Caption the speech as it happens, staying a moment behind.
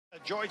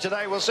Joy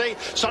today, we'll see.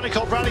 Sonny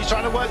Colbrelli's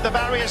trying to work the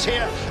barriers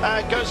here.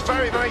 Goes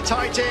very, very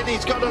tight in.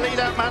 He's got a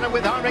lead-out man, and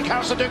with Heinrich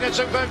Hauser doing a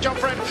superb job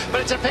for him. But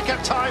it's a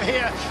pick-up time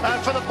here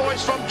for the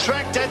boys from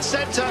Trek, dead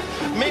centre.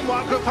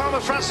 Meanwhile, Groupama,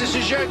 Francis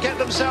Lejeune get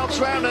themselves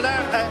round and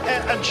out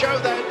and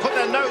put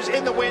their nose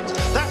in the wind.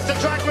 That's the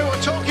track we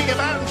were talking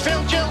about, and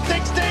Phil Gill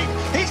digs deep.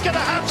 He's going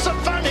to have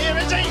some fun here,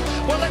 is he?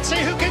 Well, let's see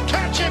who can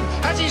catch him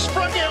as he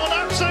sprung it on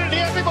absolutely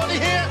everybody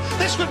here.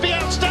 This would be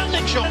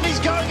outstanding, Sean. He's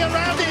going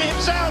around it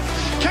himself.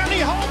 Can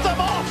he hold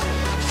them off?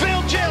 Phil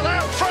Gill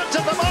out front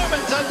at the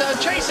moment, and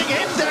chasing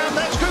him down.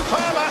 There's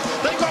Groupama.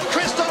 They've got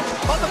Christoph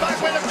on the back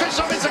wheel of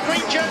Christoph. It's a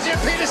green jersey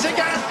of ppter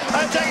Sagan.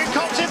 Sagan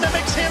comes in the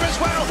mix here as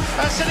well,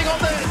 sitting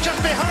on the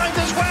just behind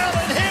as well.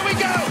 And here we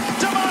go.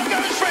 Demar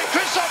goes for it.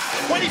 Christoph,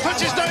 when he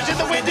puts his nose in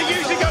the wind, he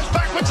usually goes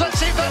backwards.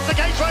 Let's see if that's the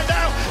case right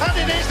now. And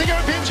it is. The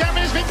European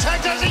champion has been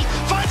tagged as he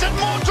finds it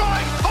more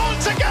drive on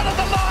Sagan on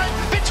the line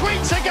between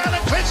Sagan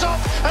and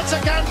Christoph. And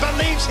Sagan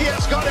believes he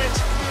has got it.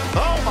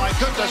 Oh my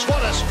goodness,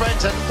 what a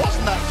sprint, and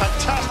wasn't that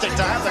fantastic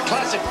to have the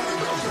classic?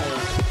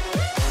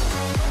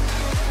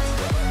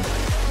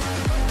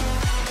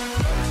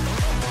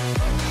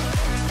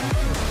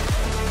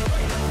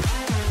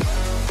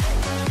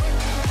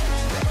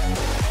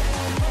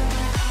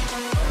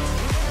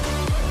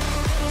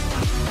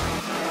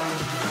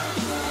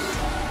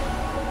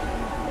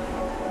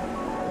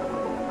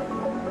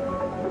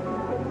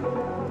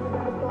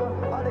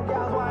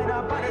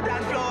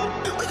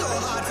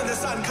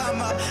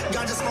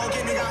 Ganja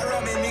smoking, we got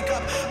rum in me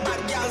cup. Bad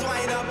girls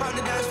wind up on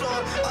the dance floor.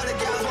 All the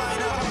girls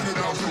wind up on the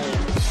dance floor.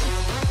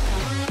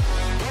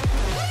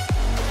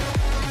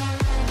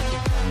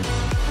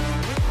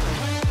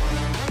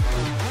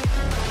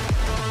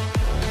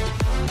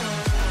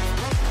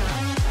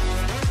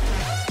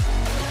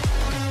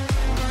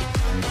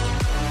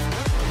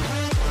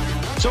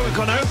 So we've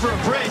gone over a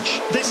bridge.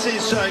 This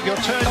is your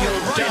turn. Your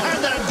right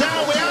hand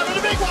down. We have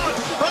a big one.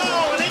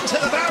 Oh, and into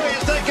the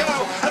barriers they go.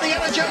 And the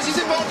yellow jersey's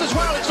involved as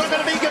well. It's not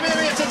going to be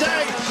Gaviria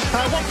today.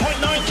 1.9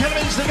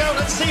 kilometres to go.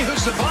 Let's see who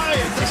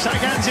survived. The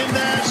Sagan's in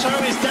there. So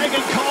is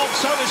Degenkolb.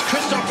 So is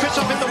Christoph.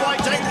 Christoph in the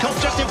white. Degenkolb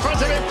just in front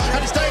of him.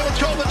 And it's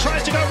Degenkolb that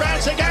tries to go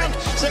round Sagan.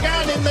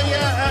 Sagan in the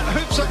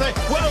hoops of the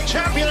world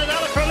champion and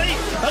Alaphilippe.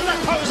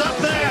 Aleppo's up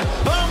there.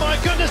 Oh my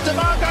goodness.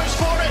 Demar goes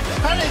for it.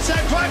 And it's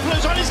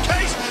Greipel's on his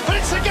case. But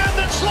it's Sagan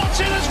that slots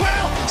in as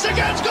well.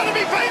 Sagan's got to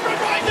be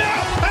favourite right now.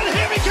 And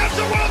here he comes,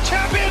 the world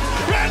champion.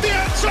 Round the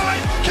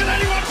outside. Can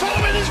anyone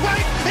follow in his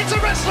wake? It's a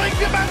wrestling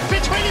match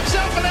between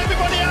himself and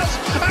everybody else.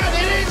 And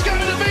it is going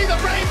to be the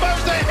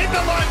Rainbows that hit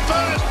the line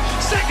first.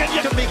 Second,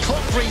 you can be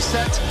clock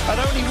reset at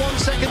only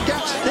 1 second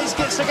gaps. This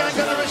gets Sagan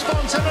going to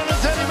respond.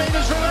 730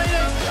 metres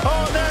remaining.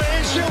 Oh, there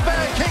is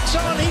Gilbert. Kicks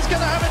on. He's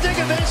going to have a dig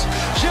at this.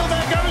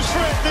 Gilbert goes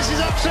for it. This is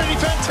absolutely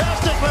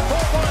fantastic.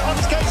 Laporte on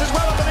his case as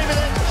well, I believe in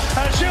it.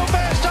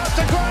 Gilbert starts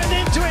to grind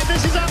into it.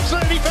 This is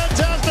absolutely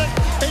fantastic.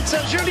 It's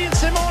Julien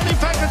Simon, in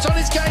fact, that's on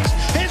his case.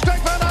 Here's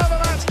Greg Van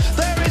Avermaet.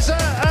 There is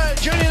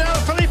Julien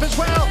Alaphilippe as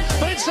well.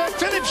 But it's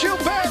Philippe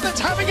Gilbert that's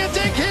having a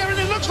dig here, and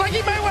it looks like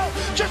he may well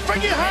just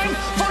bring it home.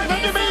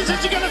 500 metres,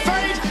 is he going to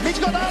fade? He's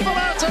got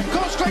Avermaet, of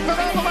course, Greg Van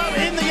Avermaet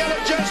in the yellow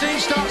jersey. He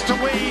starts to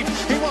weave.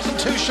 He wasn't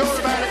too sure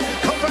about it.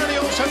 Colbrelli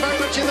also very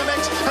much in the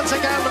mix, and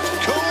Sagan looks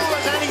cool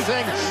as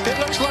anything. It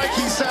looks like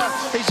he's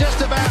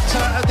just about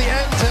at the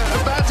end,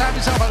 about to have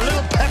himself a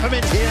little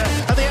peppermint here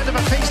at the end of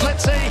a piece.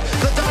 Let's see.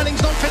 The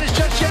dining's not finished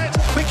just yet.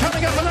 We're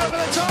coming up and over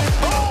the top.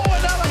 Oh,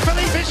 and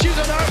Alaphilippe issues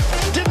a note.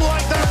 Didn't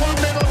like that one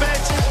little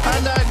bit.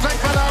 And Greg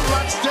Van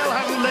Avermaet still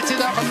hasn't lit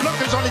it up. And look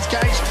who's on his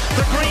case.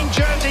 The green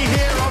jersey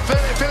here of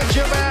Philippe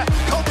Gilbert.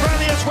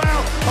 Colbrelli as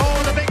well. Oh,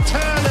 and a big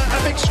turn, a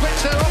big switch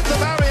there off the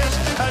barriers.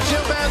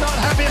 Gilbert not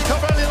happy as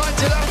Colbrelli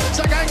lights it up.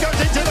 Sagan goes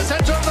into the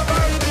centre of the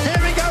boat.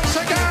 Here he goes,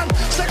 Sagan.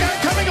 Sagan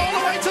coming all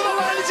the way to the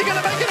line. Is he going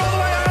to make it all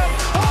the way home?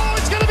 Oh,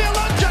 it's going to be a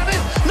lunge at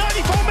him.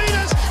 94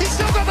 metres. He's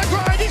still got the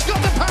grind. He's got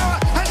the power.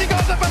 Has he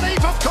got the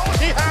belief? Of course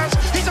he has.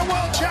 He's a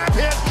world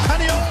champion. And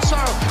he also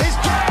is...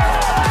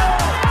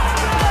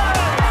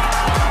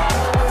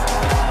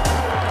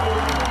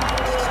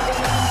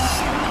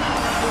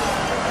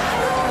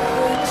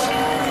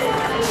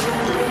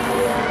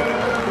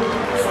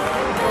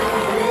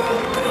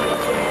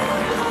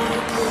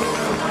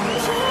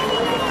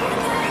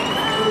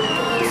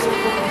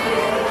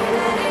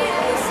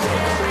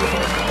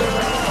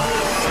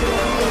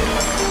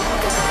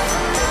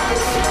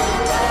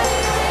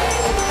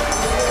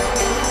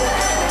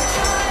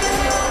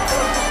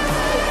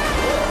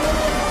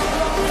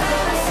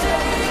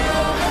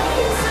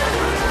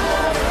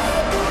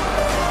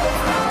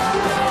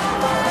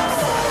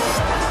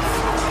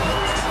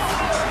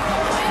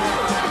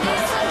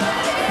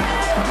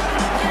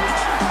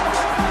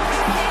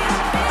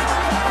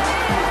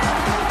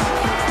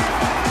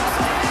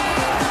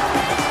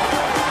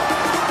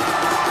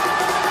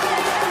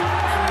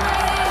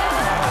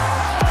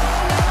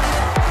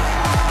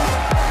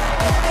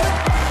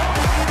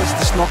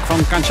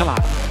 Van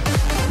Cancellara.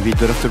 Wie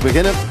durft te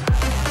beginnen?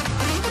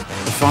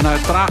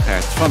 Vanuit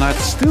traagheid, vanuit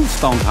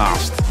stilstand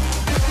haast.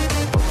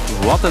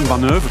 Wat een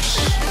manoeuvres.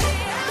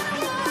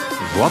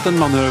 Wat een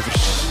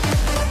manoeuvres.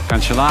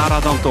 Cancellara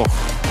dan toch.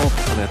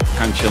 Opgelet,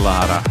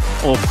 Cancellara.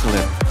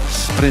 Opgelet.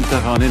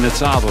 Sprinten gewoon in het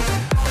zadel.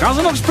 Gaan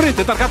ze nog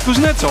sprinten? Daar gaat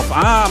Kuznetsov.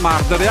 Maar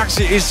de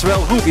reactie is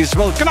wel goed, is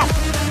wel knap.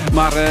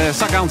 Maar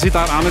Sagan zit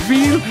daar aan het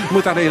wiel.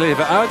 Moet daar heel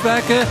even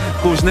uitwijken.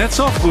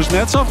 Kuznetsov.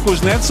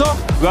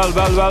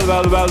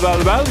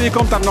 Wel. Wie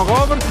komt daar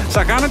nog over?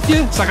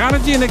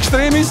 Sagannetje in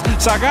extremis.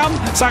 Sagan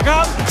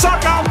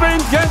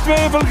wint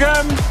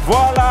Gent-Wevelgem.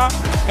 Voilà.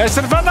 Hij is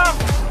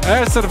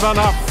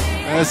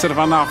er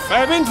vanaf.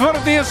 Hij wint voor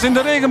het eerst in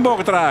de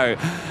regenboogtrui.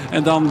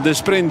 En dan de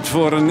sprint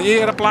voor een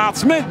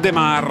ereplaats met De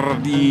Maar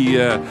die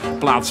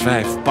plaats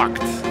 5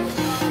 pakt.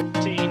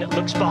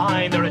 Looks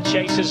behind, there are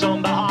chasers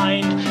on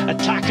behind,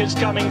 attackers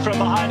coming from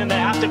behind, and they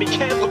have to be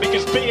careful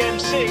because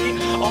BMC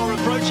are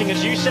approaching,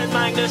 as you said,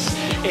 Magnus.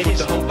 It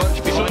is a whole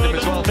bunch behind them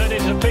as well. Than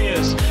it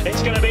appears.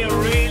 It's going to be a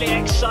really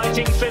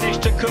exciting finish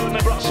to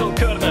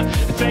Brussels-Kuurne.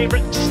 The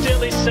favourite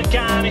still is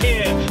Sagan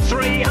here.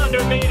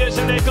 300 metres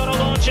and they've got to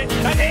launch it.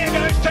 And here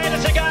goes ʻpeter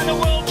Sagan, the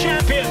world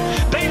champion.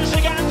 ʻpeter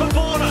Sagan for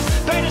Borna.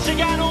 ʻpeter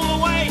Sagan all the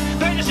way.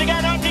 ʻpeter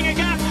Sagan opening a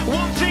gap.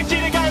 150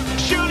 to go.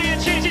 Surely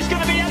it is. It's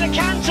going to be at a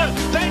canter.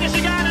 ʻpeter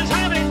Sagan has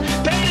had it.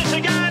 ʻpeter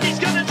Sagan is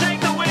going to take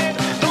the win.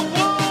 The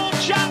world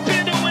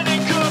champion to win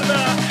in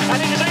Kuurne. And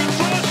it is a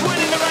first win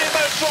in the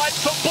rainbow stripes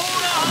for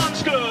Borna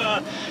Hansgrohe.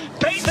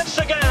 ʻpeter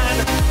Sagan.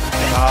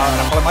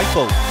 Rafale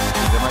Michael.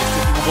 Jdeme ještě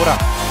týmu Bora.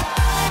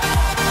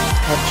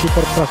 Archie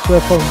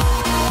pracuje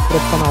pro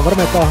pana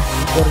Vermeta.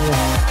 Výborně.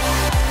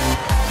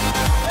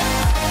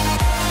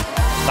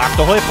 Tak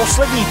tohle je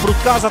poslední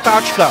prudká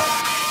zatáčka.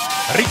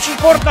 Richie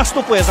Porte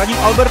nastupuje, za ním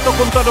Alberto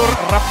Contador,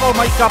 Rafał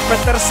Majka,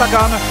 ʻpeter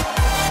Sagan.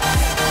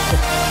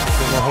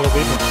 To mohlo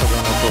být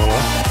Sagana tohle.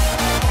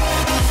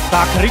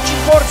 Tak Richie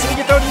Porte s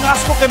viditelným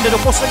náskokem jde do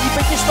poslední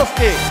 500.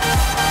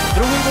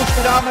 Druhý muž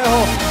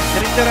nedávného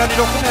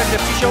Tirreno kde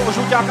přišel o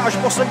žluťáka až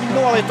poslední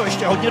dnu, ale je to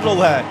ještě hodně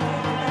dlouhé.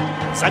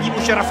 Za ním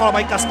už je Rafał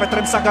Majka s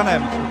ʻpeterem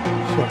Saganem.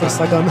 ʻpeter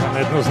Sagan.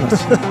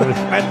 Jednoznačně.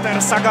 ʻpeter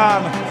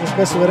Sagan.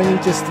 Zase suverénní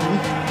vítězství.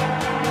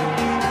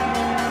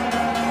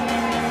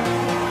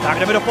 Tak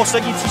jdeme do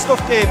poslední 300.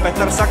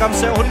 ʻpeter Sagan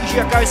se ohlíží,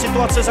 jaká je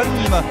situace za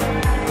ním.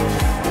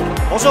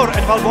 Pozor,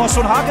 Edvald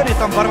Boasson Hagen je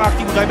tam v barvách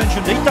týmu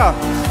Dimension Data.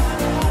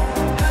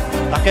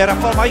 Také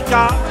Rafał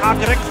Majka a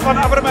Greg van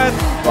Avermaet.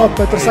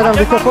 ʻpeter Sagan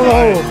vykopl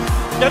nohou.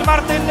 Dan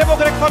Martin nebo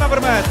Greg van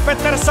Avermaet.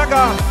 ʻpeter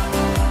Sagan.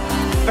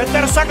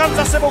 ʻpeter Sagan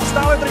za sebou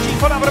stále drží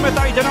van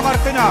Avermaeta i Dana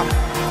Martina.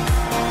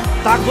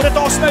 Tak bude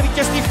to 8.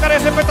 vítězství v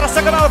kariéře ʻpetra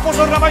Sagana, ale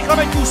pozor na Michaela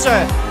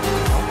Matthewse.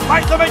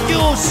 Michael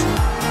Matthews,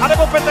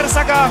 anebo ʻpeter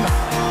Sagan.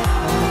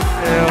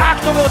 Tak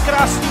to byl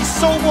krásný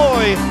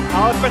souboj,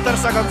 ale ʻpeter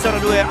Sagan se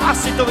raduje,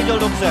 asi to viděl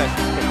dobře.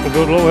 To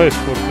byl dlouhý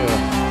sport.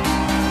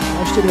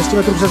 Ještě 200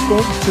 metrů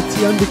před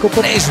cílem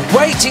vykopl. He's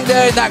waiting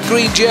there in that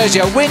green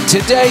jersey. A win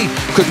today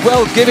could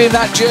well give him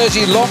that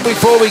jersey long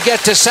before we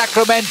get to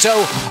Sacramento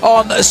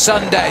on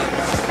Sunday.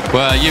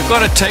 Well, you've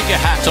got to take your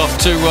hat off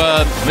to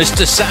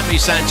Mr. Sammy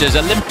Sanchez,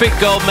 Olympic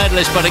gold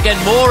medalist, but again,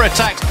 more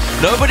attacks.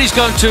 Nobody's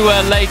going to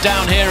lay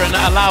down here and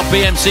allow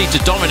BMC to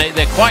dominate.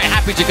 They're quite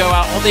happy to go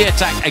out on the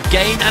attack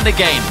again and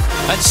again.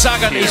 And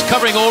Sagan is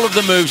covering all of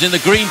the moves in the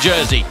green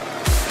jersey.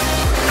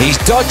 He's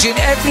dodging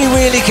every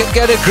wheel he can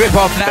get a grip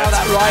of now,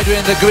 that rider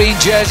in the green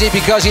jersey,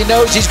 because he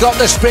knows he's got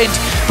the sprint,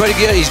 but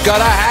he's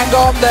got to hang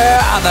on there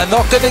and they're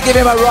not going to give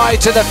him a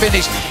ride to the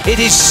finish. It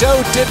is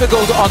so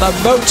difficult on a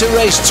motor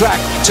race track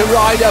to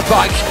ride a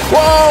bike.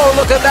 Whoa,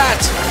 look at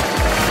that!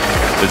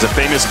 There's a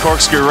famous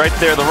corkscrew right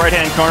there, the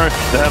right-hand corner.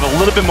 They have a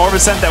little bit more of a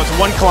descent. That was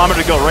 1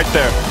 kilometer to go right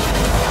there.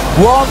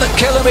 1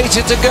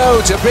 kilometer to go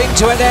to bring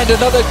to an end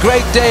another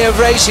great day of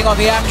racing on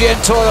the Amgen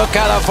Tour of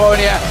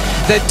California.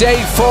 The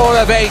day 4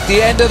 of 8,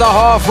 the end of the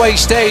halfway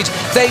stage.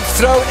 They've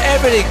thrown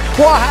everything.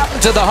 What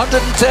happened to the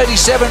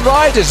 137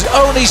 riders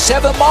only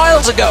 7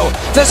 miles ago?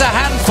 There's a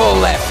handful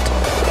left.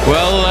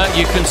 Well,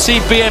 you can see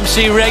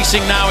BMC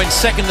racing now in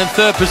 2nd and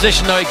 3rd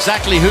position, know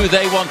exactly who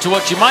they want to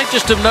watch. You might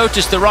just have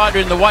noticed the rider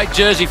in the white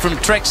jersey from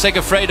Trek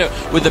Segafredo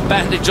with the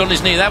bandage on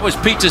his knee. That was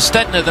Peter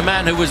Stettner, the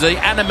man who was the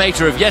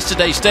animator of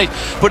yesterday's stage.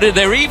 But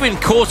they're even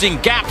causing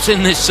gaps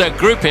in this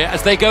group here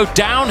as they go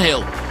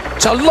downhill.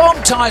 It's a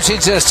long time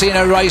since I've seen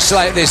a race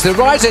like this. The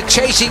riders are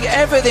chasing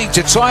everything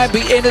to try and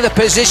be into the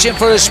position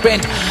for a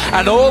sprint.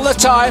 And all the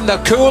time, the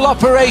cool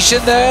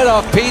operation there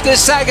of ʻpeter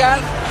Sagan.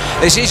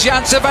 This is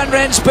Janssen van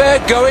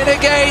Rensburg going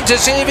again to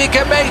see if he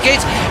can make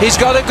it. He's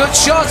got a good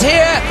shot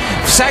here.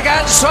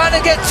 Sagan's trying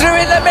to get through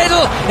in the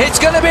middle. It's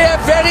going to be a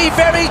very,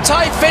 very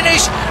tight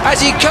finish as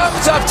he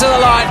comes up to the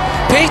line.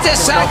 ʻpeter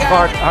Sagan.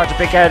 Hard to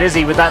pick out, is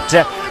he, with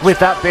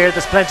that beard?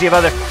 There's plenty of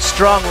other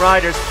strong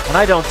riders, and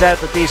I don't doubt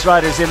that these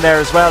riders in there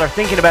as well are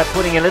thinking about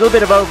putting a little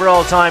bit of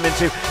overall time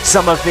into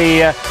some of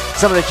the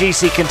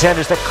GC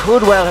contenders that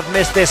could well have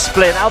missed this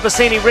split.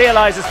 Albacini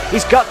realises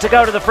he's got to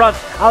go to the front.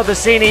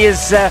 Albacini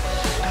is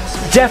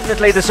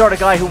definitely the sort of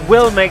guy who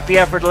will make the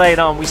effort late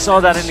on. We saw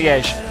that in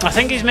Liège. I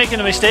think he's making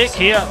a mistake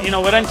here. You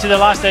know, we're into the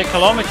last 8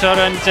 kilometre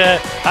and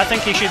I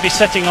think he should be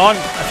sitting on.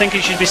 I think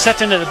he should be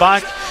sitting at the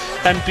back.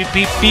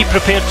 be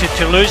prepared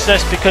to lose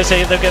this, because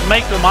they've got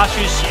Michael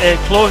Matthews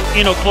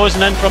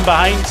closing in from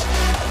behind,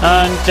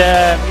 and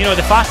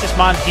the fastest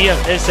man here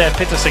is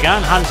ʻpeter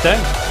Sagan, hands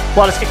down.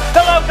 Well,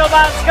 the local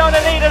man's going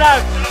to lead it out.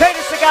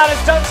 ʻpeter Sagan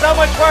has done so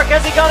much work.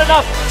 Has he got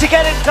enough to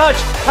get in touch?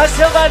 As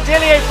Sylvain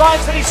Dillier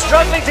finds that he's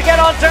struggling to get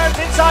on terms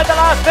inside the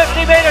last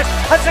 50 metres.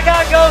 And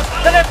Sagan goes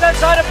the left-hand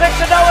side of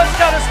picture. No one's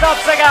going to stop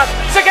Sagan.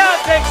 Sagan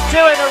takes 2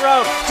 in a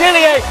row.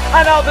 Dillier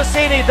and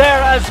Albacini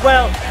there as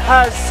well,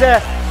 as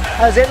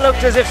it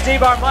looked as if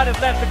Stibar might have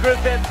left the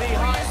group in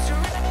behind.